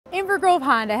Inver Grove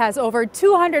Honda has over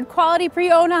 200 quality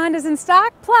pre-owned Hondas in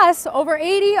stock, plus over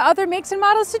 80 other makes and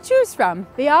models to choose from.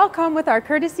 They all come with our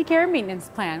courtesy care maintenance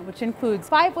plan, which includes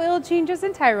 5 oil changes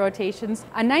and tire rotations,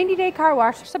 a 90-day car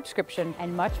wash subscription,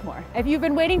 and much more. If you've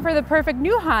been waiting for the perfect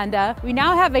new Honda, we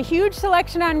now have a huge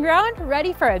selection on ground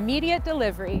ready for immediate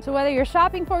delivery. So whether you're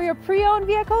shopping for your pre-owned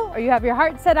vehicle or you have your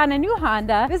heart set on a new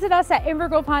Honda, visit us at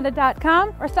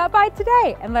invergrovehonda.com or stop by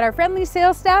today and let our friendly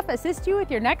sales staff assist you with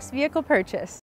your next vehicle purchase.